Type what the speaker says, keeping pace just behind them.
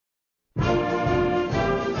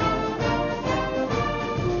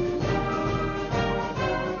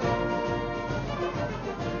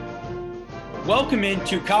Welcome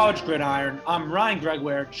into College Gridiron. I'm Ryan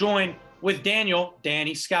Gregware, joined with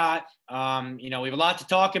Danny Scott. We have a lot to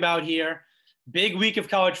talk about here. Big week of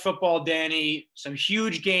college football, Danny. Some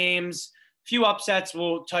huge games, few upsets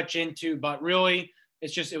we'll touch into, but really,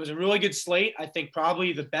 it was a really good slate. I think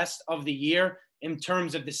probably the best of the year in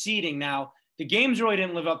terms of the seeding. Now, the games really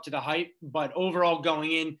didn't live up to the hype, but overall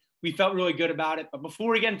going in, we felt really good about it. But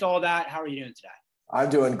before we get into all that, how are you doing today? I'm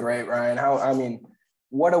doing great, Ryan.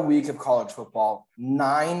 What a week of college football.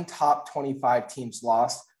 9 top 25 teams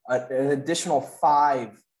lost. An additional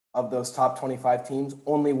 5 of those top 25 teams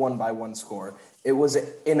only won by 1 score. It was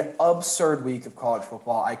an absurd week of college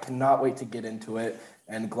football. I cannot wait to get into it,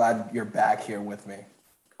 and glad you're back here with me.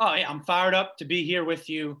 Oh, yeah, I'm fired up to be here with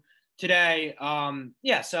you today.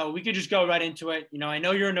 So we could just go right into it. I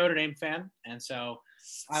know you're a Notre Dame fan, and so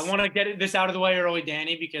I want to get this out of the way early,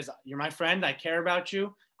 Danny, because you're my friend. I care about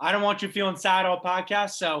you. I don't want you feeling sad all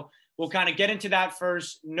podcast, so we'll kind of get into that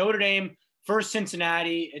first. Notre Dame versus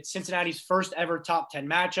Cincinnati. It's Cincinnati's first ever top 10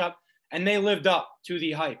 matchup, and they lived up to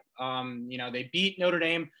the hype. They beat Notre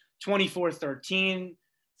Dame 24-13.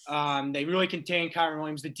 They really contained Kyren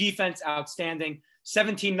Williams. The defense, outstanding.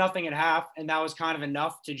 17-0 at half, and that was kind of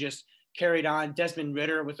enough to just carry it on. Desmond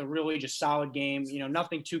Ridder with a really just solid game.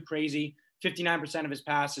 Nothing too crazy. 59% of his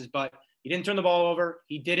passes, but he didn't turn the ball over.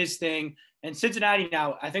 He did his thing. And Cincinnati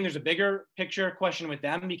now, I think there's a bigger picture question with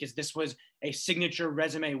them because this was a signature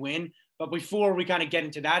resume win. But before we kind of get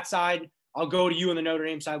into that side, I'll go to you on the Notre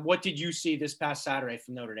Dame side. What did you see this past Saturday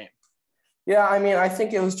from Notre Dame? Yeah, I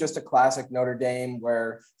think it was just a classic Notre Dame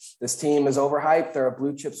where this team is overhyped. They're a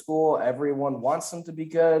blue chip school. Everyone wants them to be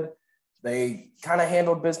good. They kind of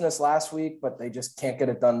handled business last week, but they just can't get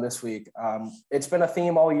it done this week. It's been a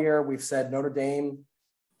theme all year. We've said Notre Dame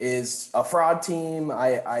is a fraud team.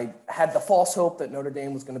 I had the false hope that Notre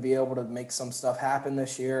Dame was going to be able to make some stuff happen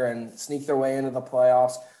this year and sneak their way into the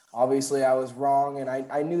playoffs. Obviously, I was wrong, and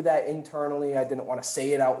I knew that internally. I didn't want to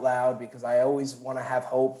say it out loud because I always want to have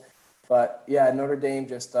hope. But, yeah, Notre Dame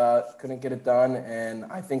just couldn't get it done, and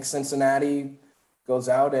I think Cincinnati goes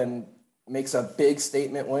out and makes a big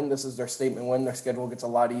statement win. This is their statement win. Their schedule gets a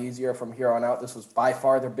lot easier from here on out. This was by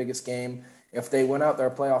far their biggest game. If they win out, they're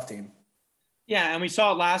a playoff team. Yeah, and we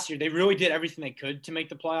saw it last year. They really did everything they could to make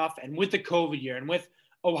the playoff. And with the COVID year and with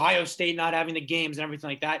Ohio State not having the games and everything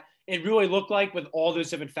like that, it really looked like with all those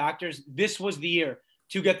different factors, this was the year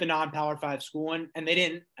to get the non-Power 5 school in, and they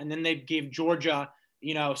didn't. And then they gave Georgia,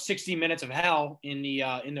 60 minutes of hell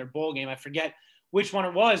in their bowl game. I forget which one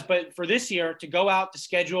it was, but for this year to go out to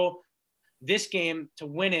schedule this game to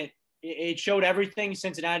win it, it showed everything.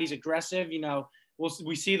 Cincinnati's aggressive.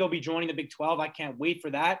 We see they'll be joining the Big 12. I can't wait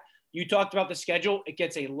for that. You talked about the schedule. It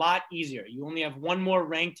gets a lot easier. You only have one more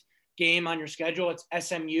ranked game on your schedule. It's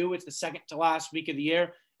SMU. It's the second to last week of the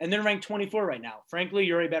year, and they're ranked 24 right now. Frankly,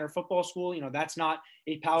 you're a better football school. That's not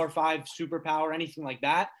a Power 5 superpower, anything like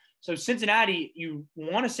that. So Cincinnati, you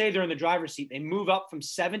want to say they're in the driver's seat. They move up from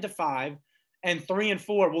 7-5 and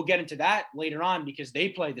 3-4. We'll get into that later on because they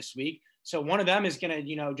play this week. So one of them is going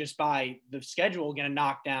to, just by the schedule, going to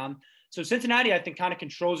knock down. So Cincinnati, I think, kind of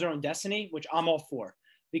controls their own destiny, which I'm all for.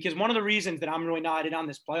 Because one of the reasons that I'm really not in on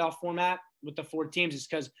this playoff format with the 4 teams is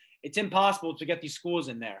because it's impossible to get these schools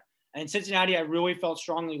in there. And Cincinnati, I really felt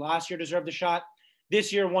strongly last year deserved a shot.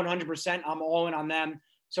 This year, 100%, I'm all in on them.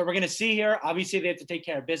 So we're going to see here. Obviously, they have to take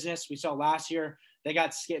care of business. We saw last year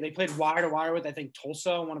they played wire to wire with, I think,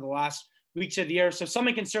 Tulsa one of the last weeks of the year. So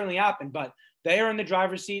something can certainly happen, but they are in the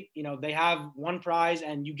driver's seat. They have one prize,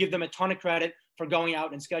 and you give them a ton of credit for going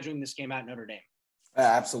out and scheduling this game at Notre Dame.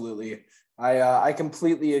 Absolutely. I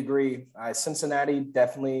completely agree. Cincinnati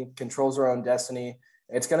definitely controls their own destiny.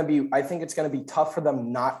 I think it's going to be tough for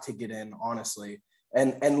them not to get in, honestly,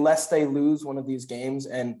 and unless they lose one of these games.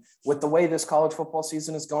 And with the way this college football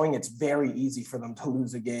season is going, it's very easy for them to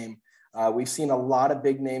lose a game. We've seen a lot of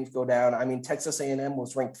big names go down. Texas A&M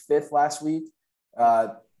was ranked 5th last week.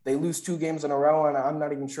 They lose 2 games in a row, and I'm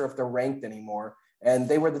not even sure if they're ranked anymore. And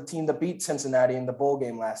they were the team that beat Cincinnati in the bowl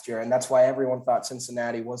game last year. And that's why everyone thought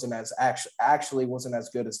Cincinnati wasn't as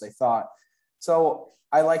good as they thought. So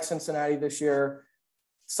I like Cincinnati this year.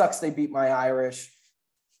 Sucks they beat my Irish.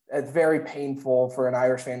 It's very painful for an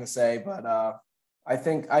Irish fan to say, but I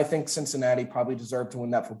think Cincinnati probably deserved to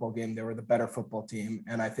win that football game. They were the better football team,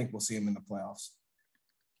 and I think we'll see them in the playoffs.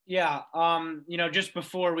 Yeah, just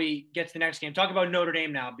before we get to the next game, talk about Notre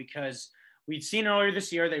Dame now, because we'd seen earlier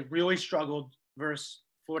this year they really struggled versus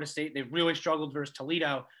Florida State. They really struggled versus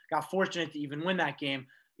Toledo. Got fortunate to even win that game.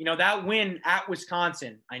 That win at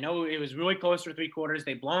Wisconsin, I know it was really close for 3 quarters.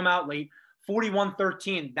 They blow them out late,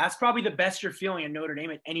 41-13. That's probably the best you're feeling at Notre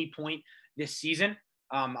Dame at any point this season.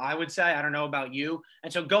 I would say. I don't know about you.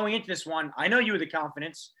 And so going into this one, I know you with the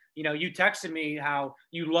confidence. You texted me how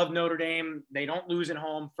you love Notre Dame. They don't lose at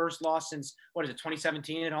home. First loss since,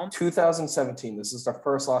 2017 at home? 2017. This is their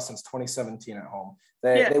first loss since 2017 at home.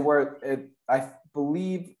 I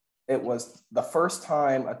believe it was the first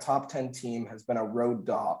time a top 10 team has been a road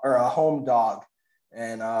dog or a home dog.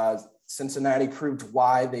 And Cincinnati proved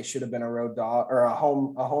why they should have been a road dog or a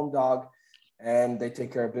home dog, and they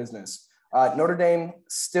take care of business. Notre Dame,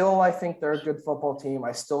 still, I think they're a good football team.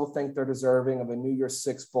 I still think they're deserving of a New Year's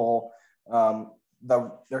Six bowl.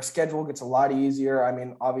 Their schedule gets a lot easier. I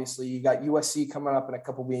mean, obviously, you got USC coming up in a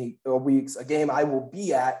couple weeks, a game I will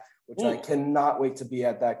be at, which I cannot wait to be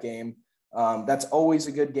at that game. That's always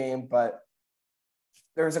a good game, but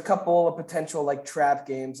there's a couple of potential like trap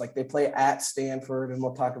games. Like they play at Stanford, and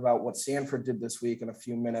we'll talk about what Stanford did this week in a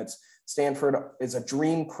few minutes. Stanford is a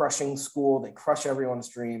dream-crushing school. They crush everyone's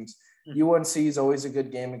dreams. UNC is always a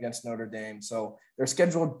good game against Notre Dame. So their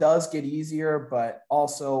schedule does get easier, but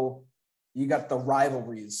also you got the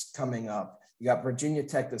rivalries coming up. You got Virginia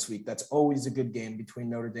Tech this week. That's always a good game between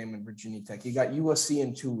Notre Dame and Virginia Tech. You got USC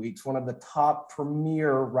in 2 weeks, one of the top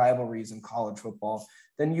premier rivalries in college football.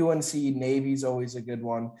 Then UNC, Navy's always a good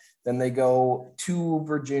one. Then they go to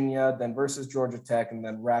Virginia, then versus Georgia Tech, and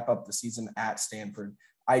then wrap up the season at Stanford.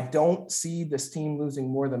 I don't see this team losing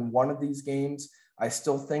more than one of these games. I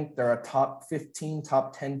still think they're a top 15,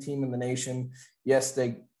 top 10 team in the nation. Yes,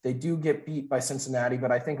 they do get beat by Cincinnati,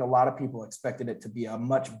 but I think a lot of people expected it to be a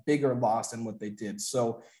much bigger loss than what they did.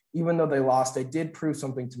 So even though they lost, they did prove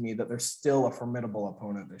something to me that they're still a formidable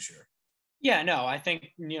opponent this year. Yeah, no, I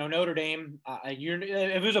think, Notre Dame,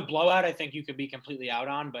 if it was a blowout, I think you could be completely out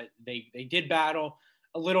on, but they did battle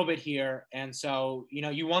a little bit here. And so,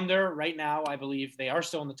 you wonder right now, I believe they are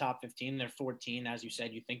still in the top 15. They're 14. As you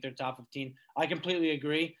said, you think they're top 15. I completely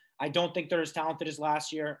agree. I don't think they're as talented as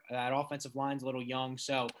last year. That offensive line's a little young.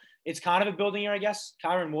 So it's kind of a building year, I guess.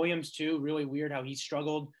 Kyron Williams, too, really weird how he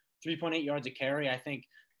struggled 3.8 yards a carry. I think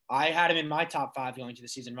I had him in my top 5 going to the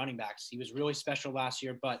season running backs. He was really special last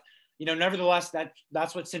year. But, nevertheless,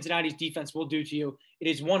 that's what Cincinnati's defense will do to you. It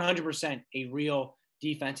is 100% a real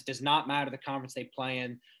defense. It does not matter the conference they play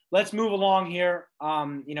in. Let's move along here.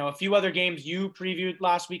 A few other games you previewed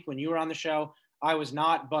last week when you were on the show. I was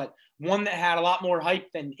not, but one that had a lot more hype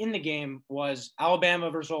than in the game was Alabama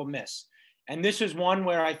versus Ole Miss. And this was one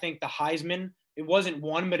where I think the Heisman, it wasn't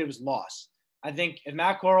won, but it was lost. I think if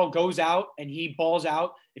Matt Corral goes out and he balls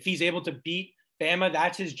out, if he's able to beat Bama,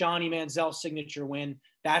 that's his Johnny Manziel signature win.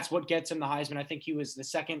 That's what gets him the Heisman. I think he was the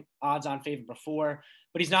second odds-on favorite before,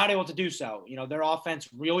 but he's not able to do so. Their offense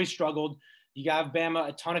really struggled. You got Bama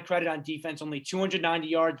a ton of credit on defense, only 290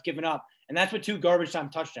 yards given up. And that's with 2 garbage time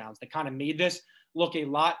touchdowns that kind of made this look a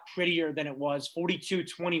lot prettier than it was.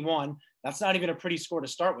 42-21. That's not even a pretty score to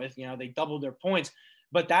start with. They doubled their points.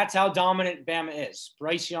 But that's how dominant Bama is.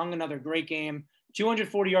 Bryce Young, another great game.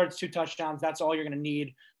 240 yards, 2 touchdowns. That's all you're going to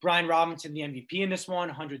need. Brian Robinson, the MVP in this one,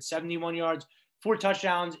 171 yards, 4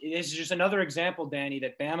 touchdowns. This is just another example, Danny,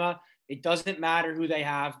 that Bama, it doesn't matter who they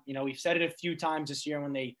have. We've said it a few times this year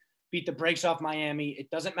when they beat the brakes off Miami. It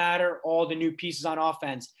doesn't matter all the new pieces on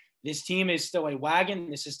offense. This team is still a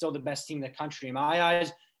wagon. This is still the best team in the country in my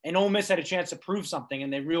eyes. And Ole Miss had a chance to prove something,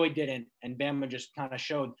 and they really didn't. And Bama just kind of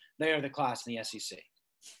showed they are the class in the SEC.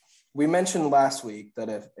 We mentioned last week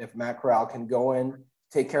that if Matt Corral can go in,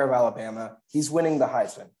 take care of Alabama, he's winning the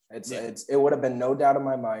Heisman. It would have been no doubt in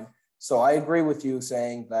my mind. So I agree with you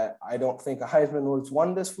saying that I don't think a Heisman was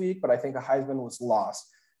won this week, but I think a Heisman was lost.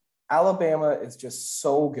 Alabama is just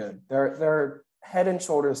so good. They're head and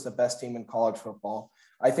shoulders the best team in college football.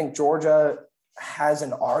 I think Georgia has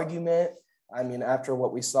an argument. I mean, after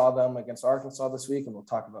what we saw them against Arkansas this week, and we'll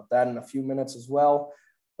talk about that in a few minutes as well.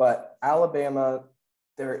 But Alabama,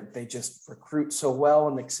 they just recruit so well,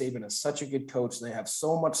 and Nick Saban is such a good coach. They have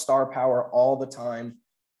so much star power all the time.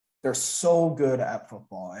 They're so good at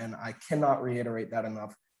football, and I cannot reiterate that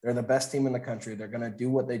enough. They're the best team in the country. They're going to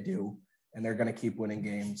do what they do, and they're going to keep winning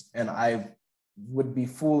games. And I would be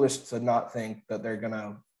foolish to not think that they're going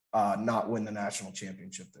to not win the national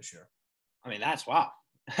championship this year. I mean, that's wow.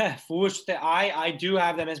 Foolish. I do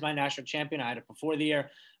have them as my national champion. I had it before the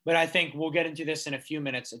year, but I think we'll get into this in a few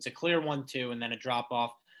minutes. It's a clear 1-2 and then a drop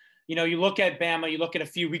off. You look at Bama, you look at a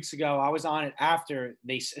few weeks ago, I was on it after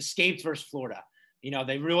they escaped versus Florida.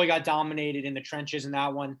 They really got dominated in the trenches in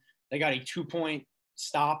that one. They got a 2-point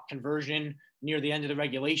stop conversion near the end of the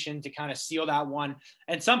regulation to kind of seal that one.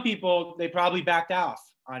 And some people, they probably backed off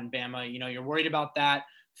on Bama. You're worried about that.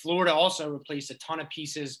 Florida also replaced a ton of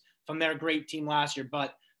pieces from their great team last year,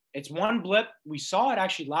 but it's one blip. We saw it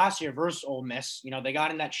actually last year versus Ole Miss. They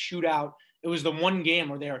got in that shootout it was the one game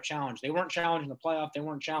where they were challenged. They weren't challenged in the playoff. They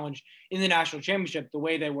weren't challenged in the national championship the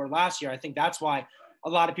way they were last year. I think that's why a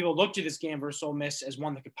lot of people looked to this game versus Ole Miss as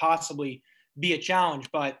one that could possibly be a challenge.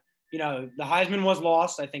 But, you know, the Heisman was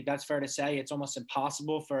lost. I think that's fair to say. It's almost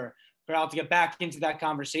impossible for Al to get back into that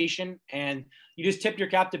conversation. And you just tip your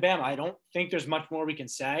cap to Bama. I don't think there's much more we can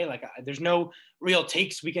say. Like, there's no real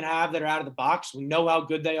takes we can have that are out of the box. We know how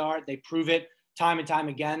good they are. They prove it time and time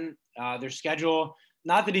again. Their schedule,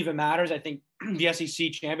 not that it even matters. I think the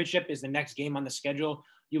SEC championship is the next game on the schedule.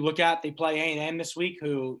 You look at, they play A&M this week,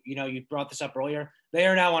 who, you know, you brought this up earlier. They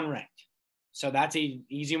are now unranked. So that's an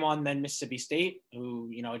easy one. Then Mississippi State, who,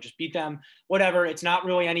 you know, just beat them. Whatever. It's not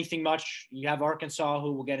really anything much. You have Arkansas,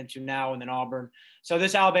 who we'll get into now, and then Auburn. So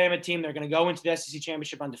this Alabama team, they're going to go into the SEC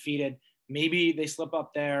championship undefeated. Maybe they slip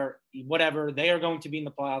up there, whatever. They are going to be in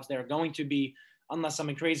the playoffs. They are going to be, unless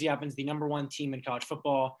something crazy happens, the number one team in college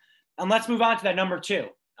football. And let's move on to that number two.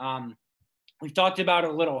 We've talked about it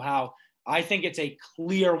a little, how I think it's a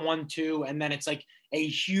clear 1-2, and then it's like a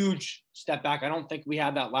huge step back. I don't think we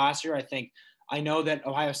had that last year. I know that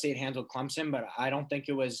Ohio State handled Clemson, but I don't think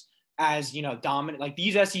it was as, you know, dominant. Like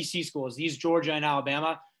these SEC schools, these Georgia and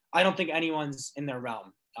Alabama, I don't think anyone's in their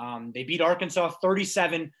realm. They beat Arkansas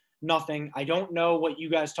 37-0. I don't know what you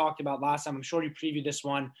guys talked about last time. I'm sure you previewed this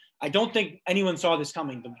one. I don't think anyone saw this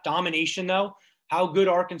coming. The domination, though, how good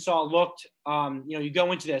Arkansas looked. You know, you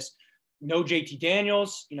go into this, no JT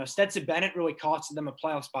Daniels. You know, Stetson Bennett really cost them a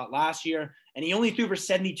playoff spot last year, and he only threw for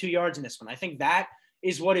 72 yards in this one. I think that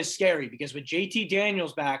is what is scary, because with JT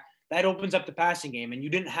Daniels back, that opens up the passing game, and you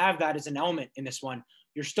didn't have that as an element in this one.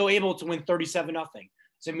 You're still able to win 37-0.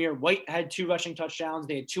 Zamir White had 2 rushing touchdowns.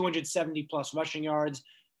 They had 270-plus rushing yards.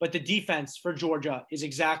 But the defense for Georgia is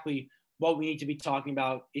exactly what we need to be talking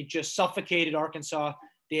about. It just suffocated Arkansas.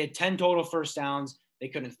 They had 10 total first downs. They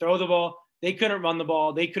couldn't throw the ball. They couldn't run the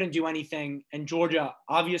ball. They couldn't do anything. And Georgia,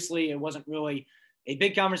 obviously, it wasn't really a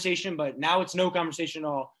big conversation, but now it's no conversation at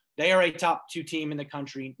all. They are a top 2 team in the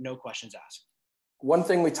country, no questions asked. One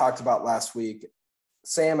thing we talked about last week,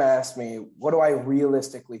 Sam asked me, what do I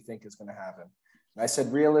realistically think is going to happen? And I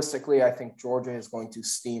said, realistically, I think Georgia is going to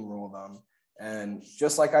steamroll them. And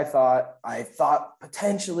just like I thought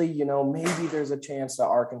potentially, you know, maybe there's a chance that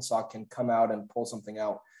Arkansas can come out and pull something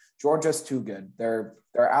out. Georgia's too good. They're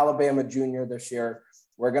Alabama junior this year.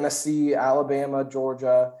 We're going to see Alabama,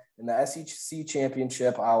 Georgia in the SEC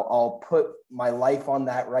championship. I'll put my life on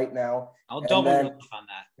that right now. I'll double your life on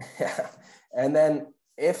that. Yeah. And then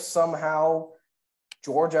if somehow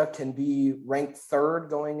Georgia can be ranked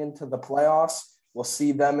 3rd going into the playoffs, we'll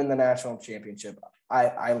see them in the national championship.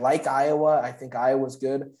 I like Iowa. I think Iowa's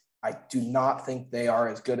good. I do not think they are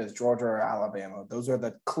as good as Georgia or Alabama. Those are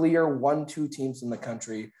the clear 1-2 teams in the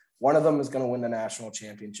country. One of them is going to win the national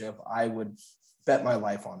championship. I would bet my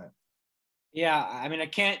life on it. Yeah, I mean, I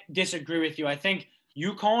can't disagree with you. I think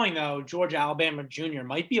you calling, though, Georgia Alabama Junior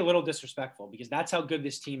might be a little disrespectful, because that's how good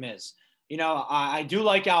this team is. You know, I do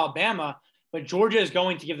like Alabama, but Georgia is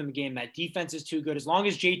going to give them a game. That defense is too good. As long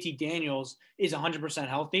as JT Daniels is 100%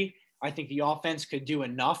 healthy, I think the offense could do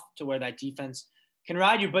enough to where that defense can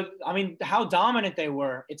ride you. But, I mean, how dominant they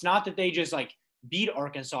were. It's not that they just, like, beat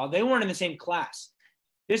Arkansas. They weren't in the same class.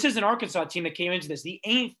 This is an Arkansas team that came into this, the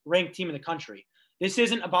 8th ranked team in the country. This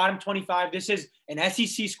isn't a bottom 25. This is an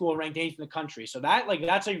SEC school ranked 8th in the country. So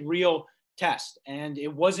that's a real test. And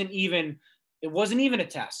it wasn't even a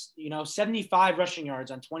test. You know, 75 rushing yards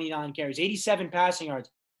on 29 carries, 87 passing yards.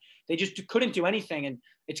 They just couldn't do anything. And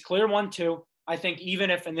it's clear 1-2. I think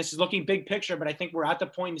even if, and this is looking big picture, but I think we're at the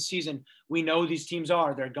point in the season we know these teams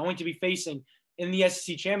they're going to be facing in the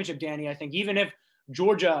SEC championship, Danny. I think even if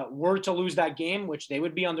Georgia were to lose that game, which they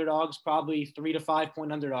would be underdogs, probably 3 to 5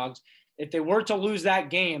 point underdogs, if they were to lose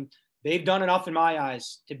that game, they've done enough in my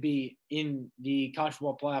eyes to be in the college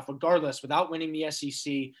football playoff, regardless, without winning the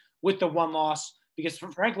SEC with the 1 loss, because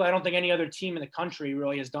frankly, I don't think any other team in the country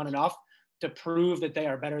really has done enough to prove that they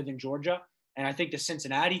are better than Georgia. And I think the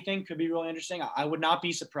Cincinnati thing could be really interesting. I would not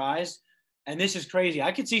be surprised. And this is crazy.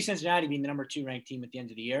 I could see Cincinnati being the number 2 ranked team at the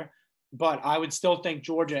end of the year, but I would still think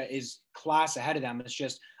Georgia is class ahead of them. It's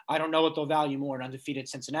just, I don't know what they'll value more, an undefeated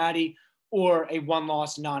Cincinnati or a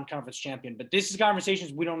 1-loss non-conference champion. But this is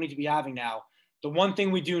conversations we don't need to be having now. The one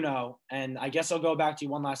thing we do know, and I guess I'll go back to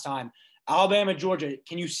you one last time, Alabama, Georgia,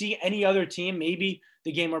 can you see any other team, maybe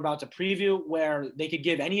the game we're about to preview, where they could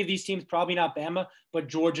give any of these teams, probably not Bama, but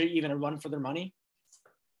Georgia, even a run for their money?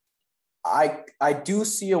 I do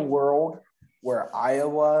see a world where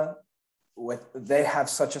Iowa, they have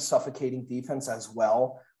such a suffocating defense as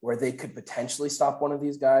well, where they could potentially stop one of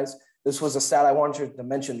these guys. This was a stat I wanted to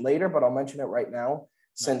mention later, but I'll mention it right now.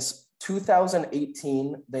 Since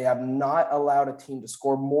 2018, they have not allowed a team to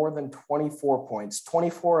score more than 24 points,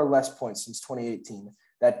 24 or less points since 2018.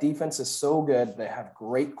 That defense is so good. They have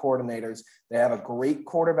great coordinators. They have a great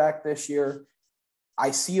quarterback this year.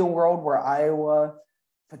 I see a world where Iowa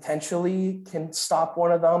potentially can stop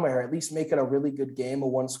one of them or at least make it a really good game, a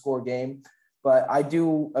one-score game. But I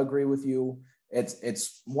do agree with you.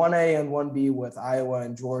 It's 1A and 1B with Iowa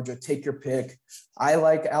and Georgia. Take your pick. I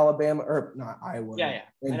like Alabama, or not Iowa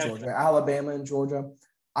and Georgia. Alabama and Georgia.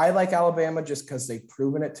 I like Alabama just because they've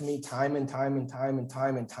proven it to me time and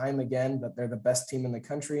time again that they're the best team in the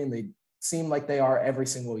country, and they seem like they are every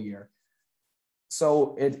single year.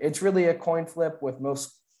 So it's really a coin flip with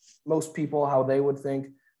most people how they would think.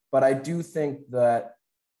 But I do think that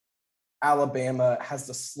Alabama has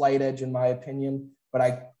the slight edge in my opinion, but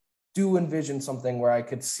I do envision something where I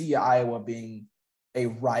could see Iowa being a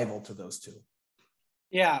rival to those two.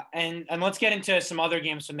 Yeah, and let's get into some other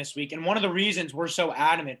games from this week. And one of the reasons we're so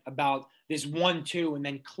adamant about this 1-2 and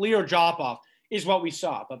then clear drop-off is what we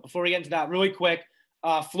saw. But before we get into that, really quick,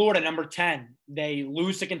 Florida, number 10, they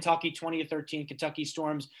lose to Kentucky 20-13. Kentucky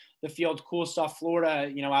storms the field. Cool stuff. Florida,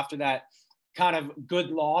 after that kind of good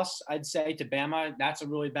loss, I'd say, to Bama, that's a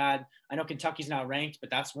really bad – I know Kentucky's not ranked, but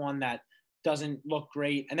that's one that doesn't look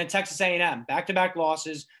great. And then Texas A&M, back-to-back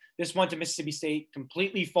losses. This one to Mississippi State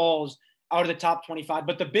completely falls out of the top 25.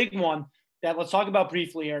 But the big one that let's talk about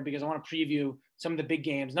briefly here, because I want to preview some of the big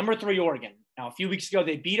games. Number 3, Oregon. Now, a few weeks ago,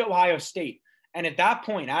 they beat Ohio State. And at that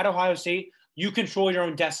point, at Ohio State, you control your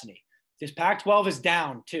own destiny. This Pac-12 is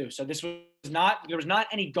down too. So there was not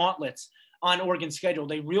any gauntlets on Oregon's schedule.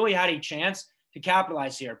 They really had a chance to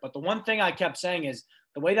capitalize here. But the one thing I kept saying is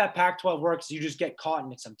the way that Pac-12 works, you just get caught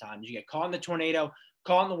in it sometimes. You get caught in the tornado,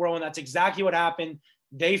 caught in the whirlwind. That's exactly what happened.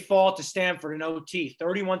 They fall to Stanford in OT,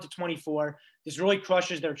 31-24. This really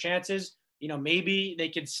crushes their chances. Maybe they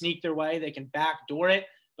could sneak their way. They can backdoor it.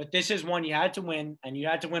 But this is one you had to win, and you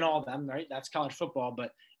had to win all of them, right? That's college football.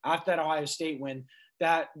 But after that Ohio State win,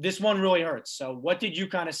 this one really hurts. So what did you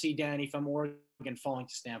kind of see, Danny, from Oregon falling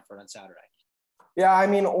to Stanford on Saturday? Yeah, I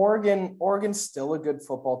mean, Oregon's still a good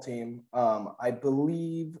football team. I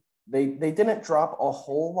believe they didn't drop a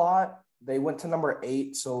whole lot. They went to number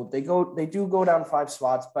 8, so they do go down 5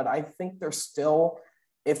 spots, but I think they're still,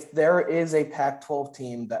 if there is a Pac-12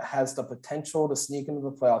 team that has the potential to sneak into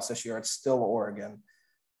the playoffs this year, it's still Oregon.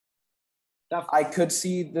 I could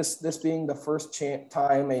see this being the first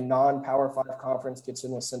time a non-Power 5 conference gets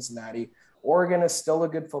in with Cincinnati. Oregon is still a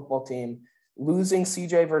good football team. Losing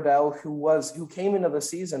CJ Verdell, who came into the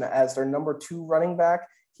season as their number 2 running back,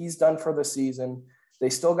 he's done for the season. They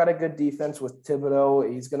still got a good defense with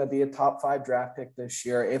Thibodeau. He's going to be a top 5 draft pick this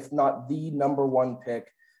year, if not the number 1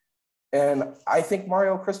 pick. And I think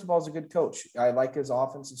Mario Cristobal is a good coach. I like his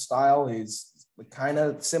offensive style. He's kind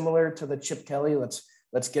of similar to the Chip Kelly.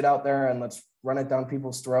 Let's get out there and let's run it down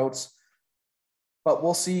people's throats. But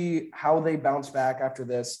we'll see how they bounce back after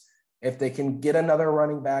this. If they can get another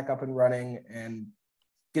running back up and running and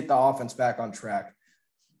get the offense back on track.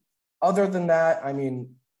 Other than that, I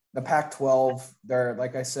mean, the Pac-12, they're,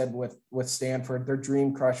 like I said, with Stanford, they're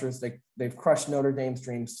dream crushers. They've crushed Notre Dame's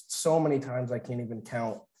dreams so many times I can't even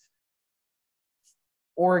count.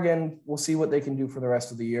 Oregon, we'll see what they can do for the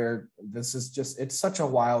rest of the year. This is it's such a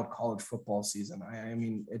wild college football season. I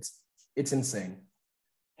mean, it's insane.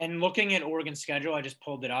 And looking at Oregon's schedule, I just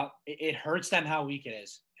pulled it up. It hurts them how weak it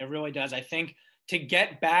is. It really does. I think to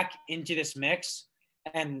get back into this mix,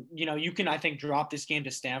 and, you can, I think, drop this game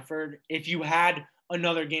to Stanford if you had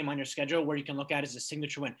another game on your schedule where you can look at as a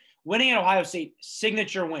signature win. Winning at Ohio State,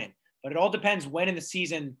 signature win. But it all depends when in the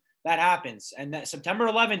season that happens. And that September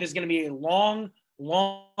 11th is going to be a long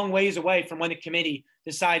ways away from when the committee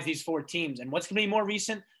decides these 4 teams. And what's going to be more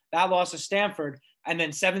recent? That loss to Stanford, and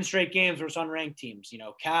then 7 straight games versus unranked teams.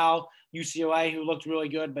 Cal, UCLA, who looked really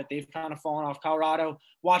good, but they've kind of fallen off. Colorado,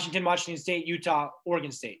 Washington State, Utah,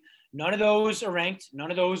 Oregon State. None of those are ranked.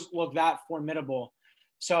 None of those look that formidable.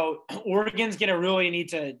 So Oregon's going to really need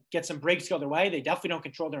to get some breaks go their way. They definitely don't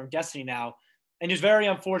control their own destiny now. And it's very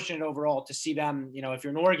unfortunate overall to see them, if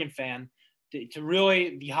you're an Oregon fan, to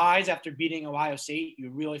really the highs after beating Ohio State, you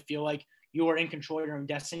really feel like you are in control of your own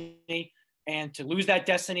destiny. And to lose that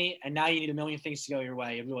destiny, and now you need a million things to go your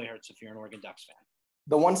way, it really hurts if you're an Oregon Ducks fan.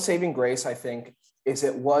 The one saving grace, I think, is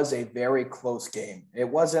it was a very close game. It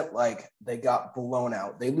wasn't like they got blown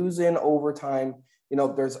out. They lose in overtime.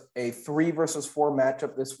 There's a 3 versus 4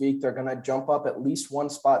 matchup this week. They're going to jump up at least 1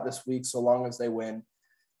 spot this week so long as they win.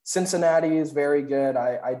 Cincinnati is very good.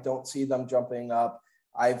 I don't see them jumping up.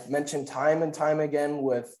 I've mentioned time and time again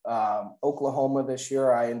with Oklahoma this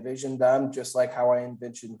year, I envisioned them just like how I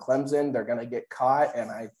envisioned Clemson. They're going to get caught,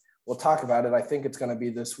 and I we'll talk about it. I think it's going to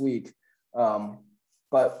be this week.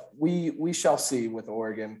 But we shall see with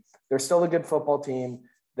Oregon. They're still a good football team.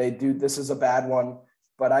 This is a bad one,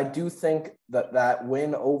 but I do think that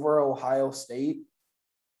win over Ohio State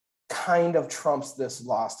kind of trumps this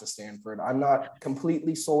loss to Stanford. I'm not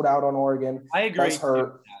completely sold out on Oregon. I agree. That's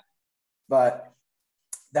hurt, but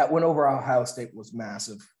that win over Ohio State was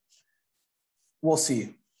massive. We'll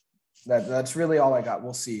see. That's really all I got.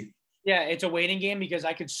 We'll see. Yeah, it's a waiting game because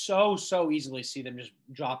I could so easily see them just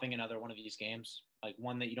dropping another one of these games, like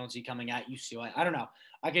one that you don't see coming at UCLA. I don't know.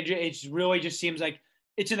 It really just seems like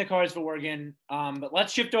it's in the cards for Oregon. But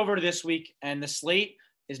let's shift over to this week, and the slate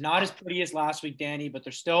is not as pretty as last week, Danny, but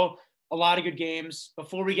there's still a lot of good games.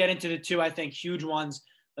 Before we get into the two, I think, huge ones,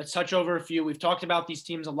 let's touch over a few. We've talked about these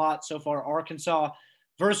teams a lot so far. Arkansas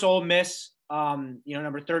versus Ole Miss,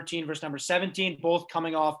 number 13 versus number 17, both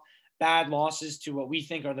coming off bad losses to what we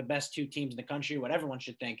think are the best two teams in the country, what everyone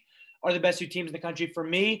should think are the best two teams in the country. For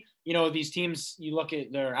me, these teams, you look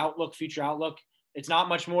at their outlook, future outlook, it's not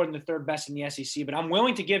much more than the third best in the SEC, but I'm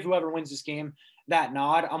willing to give whoever wins this game that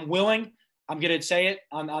nod. I'm going to say it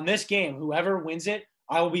on this game, whoever wins it,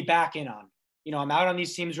 I will be back in on. I'm out on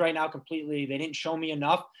these teams right now completely. They didn't show me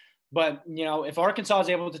enough, but if Arkansas is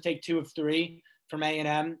able to take 2 of 3 from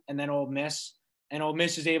A&M and then Ole Miss, and Ole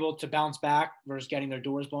Miss is able to bounce back versus getting their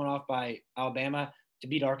doors blown off by Alabama to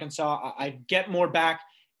beat Arkansas, I get more back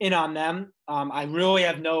in on them. I really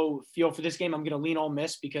have no feel for this game. I'm going to lean Ole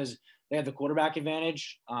Miss because they have the quarterback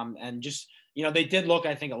advantage. And just, they did look,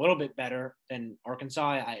 I think, a little bit better than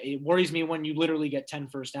Arkansas. It worries me when you literally get 10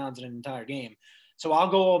 first downs in an entire game. So I'll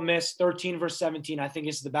go Ole Miss, 13 versus 17. I think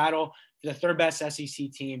it's the battle for the third best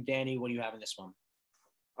SEC team. Danny, what do you have in this one?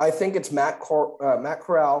 I think it's Matt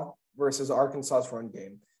Corral versus Arkansas's run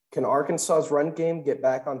game. Can Arkansas's run game get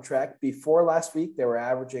back on track? Before last week, they were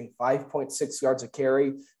averaging 5.6 yards a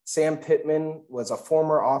carry. Sam Pittman was a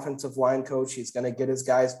former offensive line coach. He's going to get his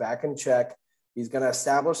guys back in check. He's going to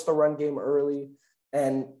establish the run game early.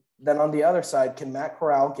 And then on the other side, can Matt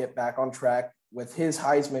Corral get back on track with his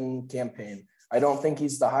Heisman campaign? I don't think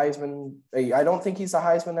he's the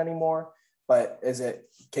Heisman anymore, but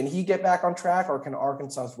can he get back on track, or can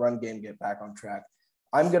Arkansas's run game get back on track?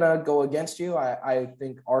 I'm going to go against you. I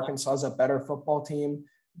think Arkansas is a better football team.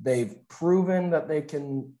 They've proven that they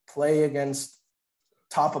can play against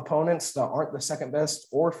top opponents that aren't the second best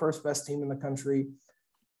or first best team in the country.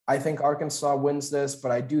 I think Arkansas wins this,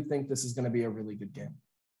 but I do think this is going to be a really good game.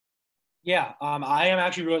 Yeah, I am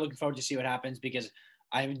actually really looking forward to see what happens because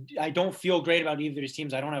I don't feel great about either of these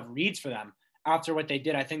teams. I don't have reads for them after what they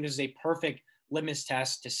did. I think this is a perfect litmus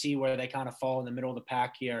test to see where they kind of fall in the middle of the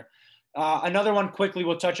pack here. Another one quickly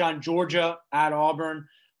we'll touch on, Georgia at Auburn.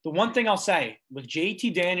 The one thing I'll say, with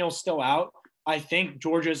JT Daniels still out, I think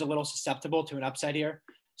Georgia is a little susceptible to an upset here.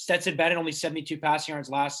 Stetson Bennett only 72 passing yards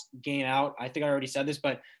last game out. I think I already said this,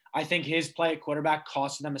 but I think his play at quarterback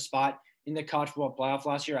costed them a spot in the college football playoff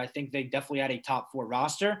last year. I think they definitely had a top 4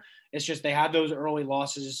 roster. It's just they had those early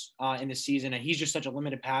losses in the season, and he's just such a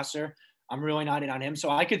limited passer. I'm really not in on him. So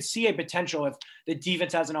I could see a potential if the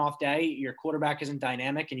defense has an off day, your quarterback isn't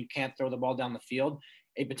dynamic, and you can't throw the ball down the field,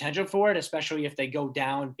 a potential for it, especially if they go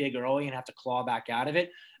down big early and have to claw back out of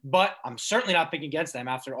it. But I'm certainly not picking against them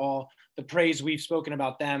after all the praise we've spoken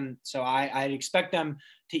about them. So I expect them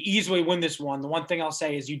to easily win this one. The one thing I'll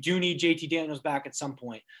say is you do need JT Daniels back at some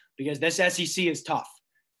point because this SEC is tough.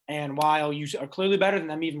 And while you are clearly better than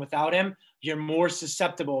them even without him, you're more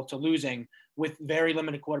susceptible to losing with very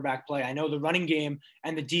limited quarterback play. I know the running game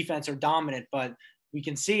and the defense are dominant, but we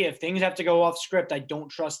can see if things have to go off script, I don't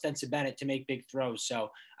trust Stetson Bennett to make big throws. So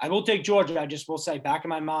I will take Georgia. I just will say back in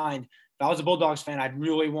my mind, if I was a Bulldogs fan, I'd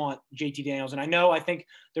really want JT Daniels. And I think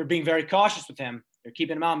they're being very cautious with him. They're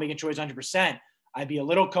keeping him out, making sure he's 100%. I'd be a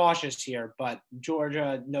little cautious here, but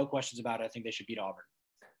Georgia, no questions about it. I think they should beat Auburn.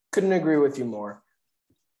 Couldn't agree with you more.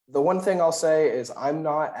 The one thing I'll say is I'm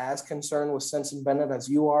not as concerned with Stetson Bennett as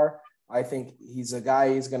you are. I think he's a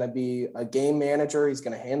guy, he's going to be a game manager. He's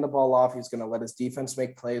going to hand the ball off. He's going to let his defense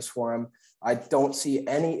make plays for him. I don't see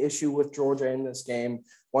any issue with Georgia in this game.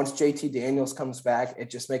 Once JT Daniels comes back, it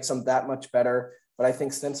just makes them that much better. But I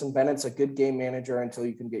think Stetson Bennett's a good game manager until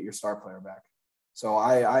you can get your star player back. So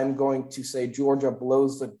I'm going to say Georgia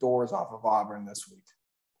blows the doors off of Auburn this week.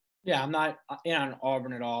 Yeah, I'm not in on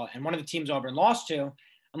Auburn at all. And one of the teams Auburn lost to,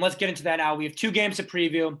 and let's get into that now. We have 2 games to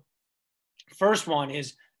preview. First one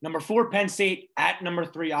is number 4 Penn State at number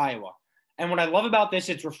 3 Iowa. And what I love about this,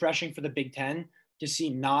 it's refreshing for the Big Ten to see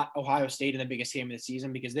not Ohio State in the biggest game of the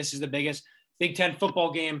season because this is the biggest Big Ten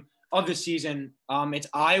football game of the season. It's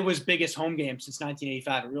Iowa's biggest home game since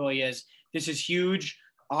 1985. It really is. This is huge.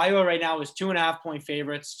 Iowa right now is 2.5-point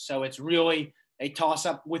favorites, so it's really a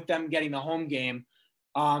toss-up with them getting the home game.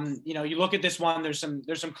 You look at this one, there's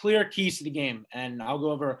some clear keys to the game, and I'll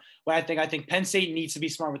go over what I think. I think Penn State needs to be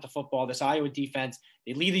smart with the football. This Iowa defense,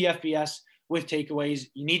 they lead the FBS with takeaways.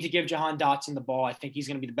 You need to give Jahan Dotson the ball. I think he's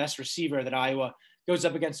going to be the best receiver that Iowa goes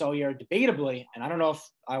up against all year, debatably. And I don't know if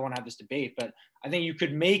I want to have this debate, but I think you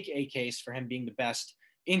could make a case for him being the best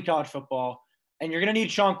in college football. And you're going to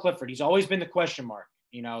need Sean Clifford. He's always been the question mark.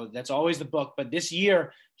 That's always the book. But this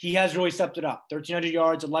year, he has really stepped it up. 1,300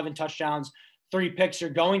 yards, 11 touchdowns, 3 picks. You're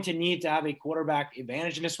going to need to have a quarterback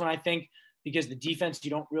advantage in this one, I think, because the defense,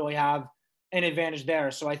 you don't really have an advantage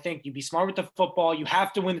there. So I think you be smart with the football. You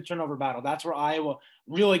have to win the turnover battle. That's where Iowa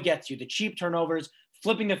really gets you. The cheap turnovers,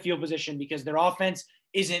 flipping the field position, because their offense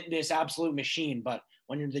isn't this absolute machine. But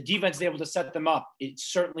when the defense is able to set them up, it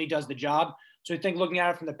certainly does the job. So I think looking at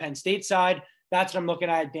it from the Penn State side, that's what I'm looking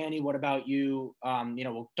at. Danny, what about you?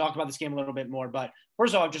 We'll talk about this game a little bit more. But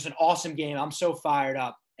first of all, just an awesome game. I'm so fired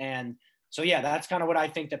up. And so, yeah, that's kind of what I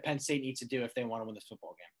think that Penn State needs to do if they want to win this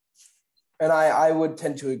football game. And I would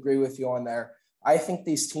tend to agree with you on there. I think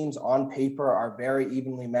these teams on paper are very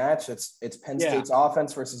evenly matched. It's Penn State's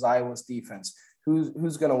offense versus Iowa's defense.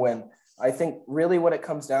 Who's going to win? I think really what it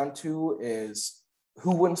comes down to is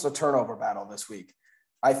who wins the turnover battle this week.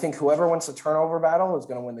 I think whoever wins the turnover battle is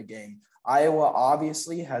going to win the game. Iowa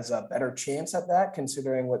obviously has a better chance at that,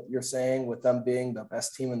 considering what you're saying with them being the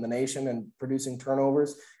best team in the nation and producing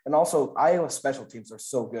turnovers. And also Iowa's special teams are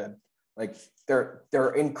so good. Like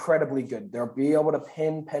they're incredibly good. They'll be able to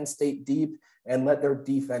pin Penn State deep and let their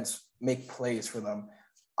defense make plays for them.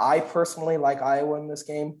 I personally like Iowa in this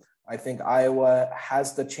game. I think Iowa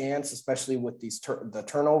has the chance, especially with the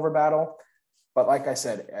turnover battle. But like I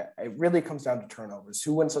said, it really comes down to turnovers.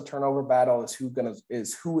 Who wins the turnover battle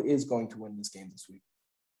is who is going to win this game this week.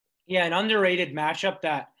 Yeah, an underrated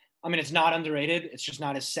matchup it's not underrated. It's just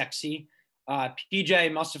not as sexy.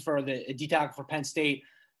 PJ Mustipher, the D tackle for Penn State,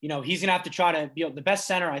 he's going to have to try to be the best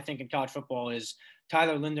center, I think, in college football is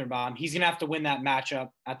Tyler Linderbaum. He's going to have to win that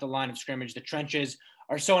matchup at the line of scrimmage. The trenches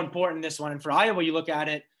are so important in this one. And for Iowa, you look at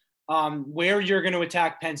it, where you're going to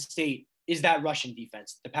attack Penn State is that rushing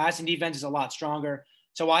defense. The passing defense is a lot stronger.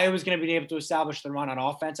 So Iowa's going to be able to establish the run on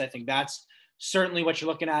offense. I think that's certainly what you're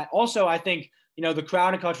looking at. Also, I think, the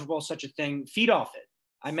crowd in college football is such a thing. Feed off it.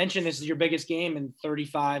 I mentioned this is your biggest game in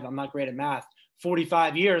 35, I'm not great at math,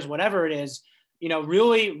 45 years, whatever it is.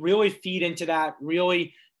 Really, really feed into that,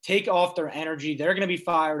 really take off their energy. They're going to be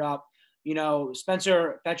fired up.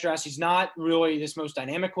 Spencer Petras, he's not really this most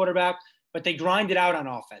dynamic quarterback, but they grind it out on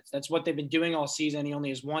offense. That's what they've been doing all season. He only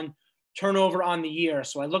has 1 turnover on the year.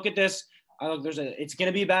 So I look at this, it's going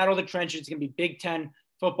to be a battle of the trenches. It's going to be Big Ten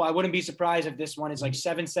football. I wouldn't be surprised if this one is like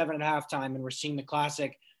 7-7 at halftime and we're seeing the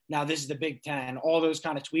classic. Now this is the Big Ten, all those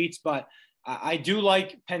kind of tweets, but I do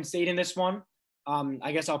like Penn State in this one.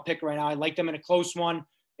 I guess I'll pick right now. I like them in a close one.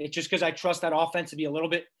 It's just because I trust that offense to be a little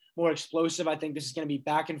bit more explosive. I think this is going to be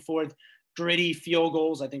back and forth, gritty field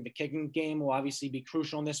goals. I think the kicking game will obviously be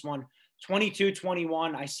crucial in this one.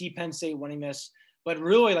 22-21. I see Penn State winning this. But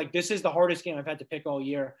really, this is the hardest game I've had to pick all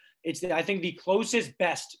year. It's, I think, the closest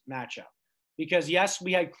best matchup. Because, yes,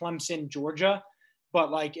 we had Clemson, Georgia.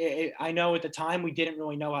 But, I know at the time we didn't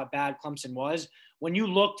really know how bad Clemson was. When you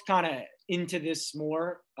looked kind of into this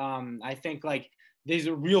more, I think, these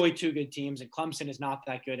are really 2 good teams. And Clemson is not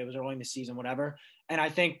that good. It was early in the season, whatever. And I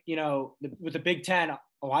think, with the Big Ten,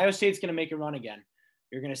 Ohio State's going to make a run again.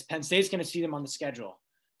 Penn State's going to see them on the schedule.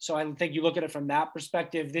 So I think you look at it from that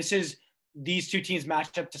perspective. These 2 teams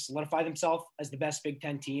matched up to solidify themselves as the best Big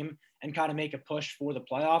Ten team and kind of make a push for the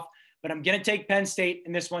playoff. But I'm going to take Penn State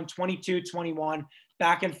in this one, 22-21,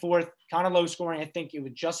 back and forth, kind of low scoring. I think it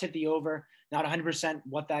would just hit the over, not 100%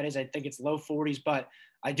 what that is. I think it's low 40s, but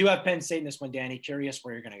I do have Penn State in this one, Danny. Curious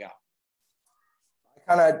where you're going to go.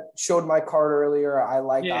 I kind of showed my card earlier. I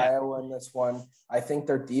like Iowa in this one. I think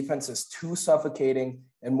their defense is too suffocating.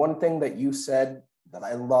 And one thing that you said that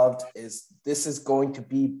I loved is this is going to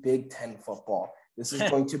be Big Ten football. This is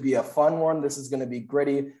going to be a fun one. This is going to be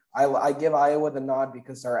gritty. I give Iowa the nod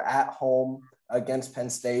because they're at home against Penn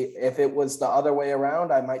State. If it was the other way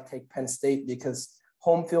around, I might take Penn State because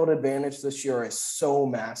home field advantage this year is so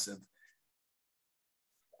massive.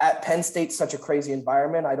 At Penn State, such a crazy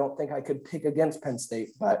environment, I don't think I could pick against Penn State.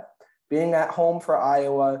 But being at home for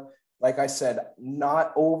Iowa, like I said,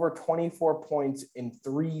 not over 24 points in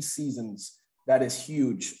 3 seasons. That is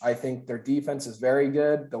huge. I think their defense is very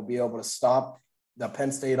good. They'll be able to stop the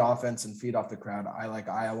Penn State offense and feed off the crowd. I like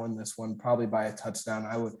Iowa in this one, probably by a touchdown.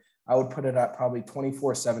 I would put it at probably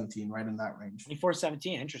 24-17, right in that range.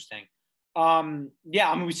 24-17, interesting.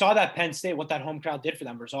 Yeah, I mean, we saw that Penn State, what that home crowd did for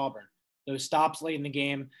them versus Auburn. Those stops late in the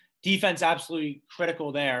game, defense absolutely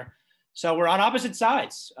critical there. So we're on opposite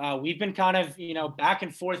sides. We've been kind of, back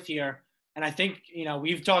and forth here. And I think,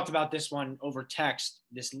 we've talked about this one over text.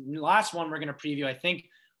 This last one we're going to preview, I think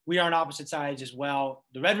we are on opposite sides as well.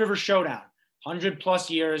 The Red River Showdown, 100+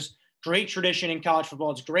 years, great tradition in college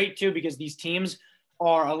football. It's great, too, because these teams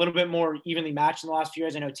are a little bit more evenly matched in the last few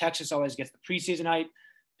years. I know Texas always gets the preseason hype.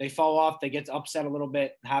 They fall off. They get upset a little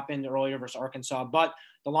bit. Happened earlier versus Arkansas. But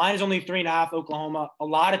the line is only 3.5, Oklahoma. A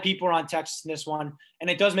lot of people are on Texas in this one, and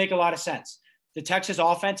it does make a lot of sense. The Texas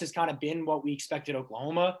offense has kind of been what we expected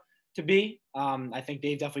Oklahoma to be. I think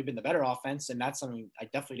they've definitely been the better offense, and that's something I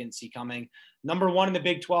definitely didn't see coming. Number one in the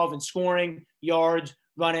Big 12 in scoring, yards,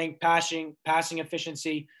 running, passing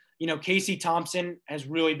efficiency. Casey Thompson has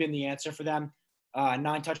really been the answer for them.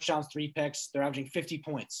 9 touchdowns, 3 picks. They're averaging 50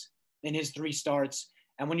 points in his 3 starts.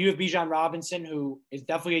 And when you have Bijan Robinson, who is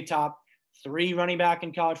definitely a top 3 running back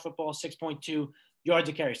in college football, 6.2 yards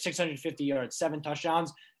a carry, 650 yards, 7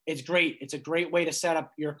 touchdowns, it's great. It's a great way to set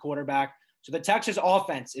up your quarterback. So the Texas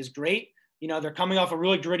offense is great. They're coming off a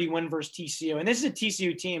really gritty win versus TCU. And this is a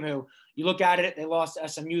TCU team who, you look at it, they lost to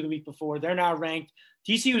SMU the week before. They're now ranked.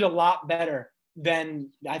 TCU is a lot better than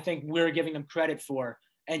I think we're giving them credit for.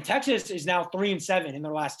 And Texas is now 3-7 in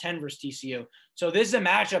their last 10 versus TCU. So this is a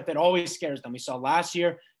matchup that always scares them. We saw last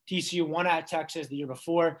year, TCU won at Texas. The year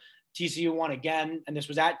before, TCU won again, and this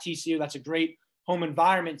was at TCU. That's a great home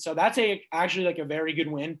environment. So that's actually like a very good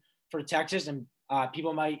win for Texas. And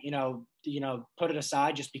people might, put it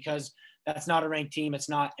aside just because that's not a ranked team. It's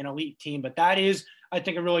not an elite team, but that is, I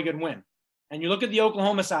think, a really good win. And you look at the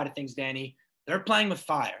Oklahoma side of things, Danny, they're playing with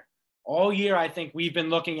fire. All year, I think we've been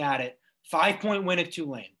looking at it. 5-point win at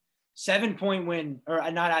Tulane, 7-point win, or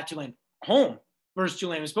not at Tulane, home versus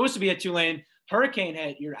Tulane. It was supposed to be at Tulane. Hurricane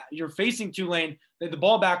hit. You're facing Tulane. They had the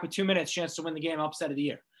ball back with 2 minutes, chance to win the game, upset of the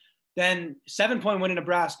year. Then 7-point win in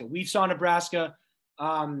Nebraska. We saw Nebraska,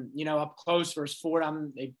 up close versus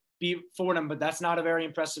Fordham. They beat Fordham, but that's not a very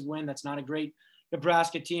impressive win. That's not a great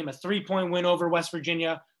Nebraska team. A 3-point win over West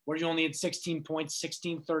Virginia, where you only had 16 points,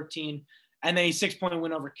 16-13, and then a 6-point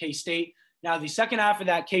win over K-State. Now, the second half of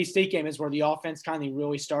that K-State game is where the offense kind of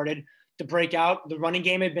really started to break out. The running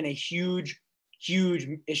game had been a huge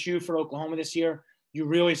issue for Oklahoma this year. You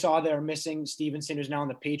really saw they're missing Stevenson, who's now on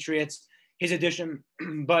the Patriots. His addition,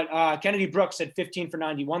 but Kennedy Brooks had 15 for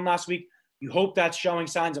 91 last week. You hope that's showing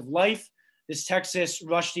signs of life. This Texas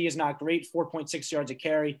rush D is not great, 4.6 yards a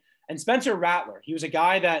carry. And Spencer Rattler, he was a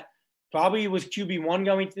guy that probably was QB1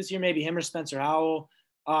 going into this year, maybe him or Spencer Howell.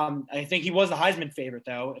 I think he was the Heisman favorite,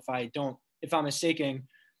 though, if I'm mistaken.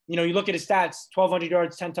 You look at his stats, 1,200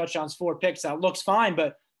 yards, 10 touchdowns, 4 picks. That looks fine,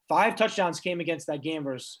 but 5 touchdowns came against that game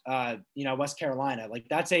versus, West Carolina. Like,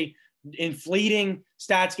 that's a inflating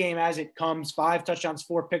stats game as it comes. 5 touchdowns,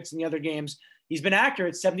 4 picks in the other games. He's been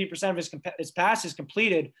accurate. 70% of his passes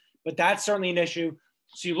completed, but that's certainly an issue.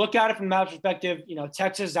 So you look at it from that perspective,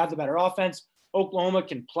 Texas has the better offense. Oklahoma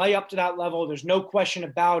can play up to that level. There's no question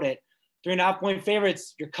about it. 3.5-point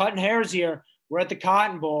favorites. You're cutting hairs here. We're at the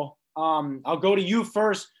Cotton Bowl. I'll go to you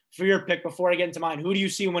first for your pick before I get into mine. Who do you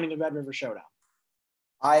see winning the Red River Showdown?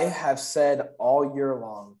 I have said all year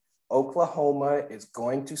long, Oklahoma is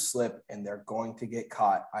going to slip and they're going to get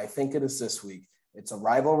caught. I think it is this week. It's a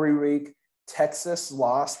rivalry week. Texas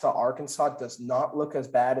loss to Arkansas does not look as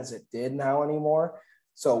bad as it did now anymore.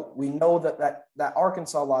 So we know that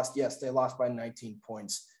Arkansas lost. Yes, they lost by 19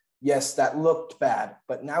 points. Yes, that looked bad,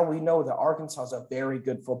 but now we know that Arkansas is a very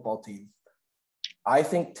good football team. I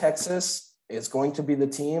think Texas is going to be the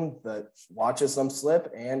team that watches them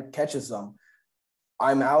slip and catches them.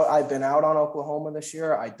 I'm out. I've been out on Oklahoma this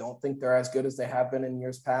year. I don't think they're as good as they have been in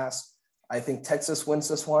years past. I think Texas wins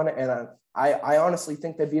this one, and I honestly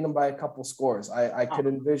think they beat them by a couple scores. I could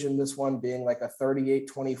envision this one being like a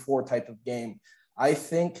 38-24 type of game. I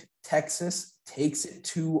think Texas takes it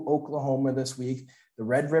to Oklahoma this week. The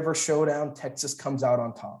Red River Showdown, Texas comes out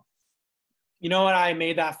on top. You know what? I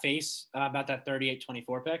made that face about that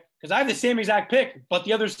 38-24 pick? Because I have the same exact pick, but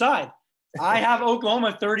the other side. I have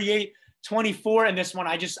Oklahoma 38-24 in this one.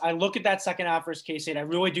 I look at that second half versus K-State. I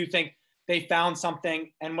really do think they found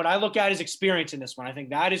something. And what I look at is experience in this one. I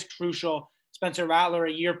think that is crucial. Spencer Rattler,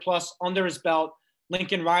 a year plus under his belt.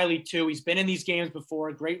 Lincoln Riley, too. He's been in these games before.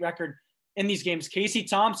 A great record in these games. Casey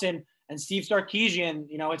Thompson and Steve Sarkisian,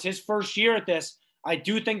 it's his first year at this. I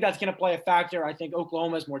do think that's going to play a factor. I think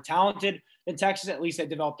Oklahoma is more talented than Texas. At least they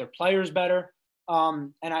develop their players better.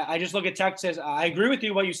 And I just look at Texas. I agree with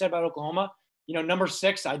you what you said about Oklahoma. Number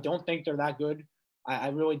 6, I don't think they're that good. I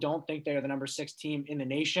really don't think they're the number 6 team in the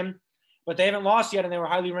nation. but they haven't lost yet, and they were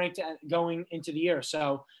highly ranked going into the year.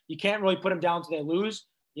 So you can't really put them down until they lose.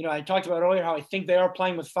 I talked about earlier how I think they are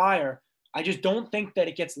playing with fire. I just don't think that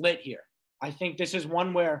it gets lit here. I think this is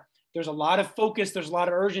one where there's a lot of focus. There's a lot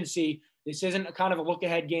of urgency. This isn't a kind of a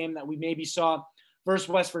look-ahead game that we maybe saw versus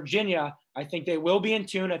West Virginia. I think they will be in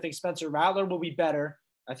tune. I think Spencer Rattler will be better.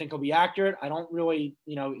 I think he'll be accurate. I don't really,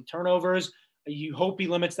 turnovers. You hope he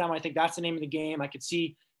limits them. I think that's the name of the game. I could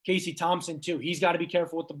see Casey Thompson too. He's got to be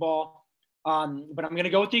careful with the ball. But I'm going to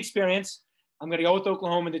go with the experience. I'm going to go with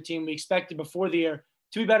Oklahoma, the team we expected before the year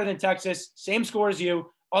to be better than Texas. Same score as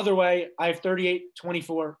you. Other way, I have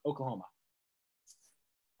 38-24 Oklahoma.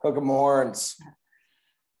 Hook 'em horns.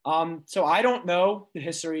 So I don't know the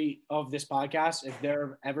history of this podcast, if there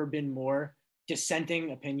have ever been more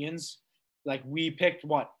dissenting opinions. Like, we picked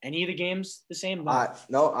any of the games the same?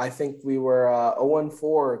 No, I think we were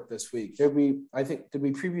 0-4 this week. Did we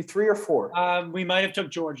preview 3 or 4? We might have took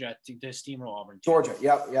Georgia to steamroll Auburn. Georgia,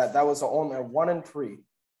 yeah, that was only 1-3.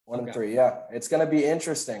 1-3, yeah. It's going to be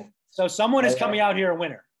interesting. So someone is coming out here a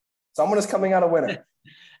winner. Someone is coming out a winner.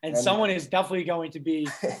 and someone is definitely going to be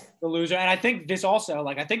the loser. And I think this also,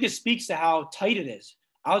 I think this speaks to how tight it is.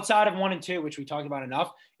 Outside of 1 and 2, which we talked about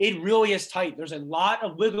enough, it really is tight. There's a lot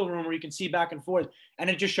of wiggle room where you can see back and forth. And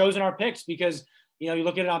it just shows in our picks because, you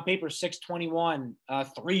look at it on paper, 6-21,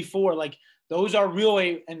 3-4. Those are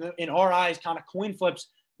really, in our eyes, kind of coin flips,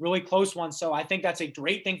 really close ones. So I think that's a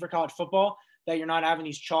great thing for college football, that you're not having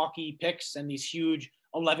these chalky picks and these huge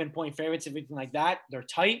 11-point favorites, everything like that. They're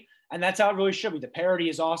tight. And that's how it really should be. The parity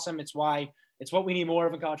is awesome. It's what we need more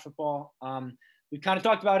of in college football. We've kind of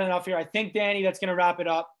talked about it enough here. I think, Danny, that's going to wrap it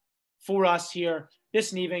up for us here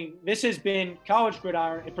this evening. This has been College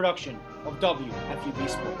Gridiron, a production of WFUV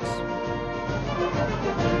Sports.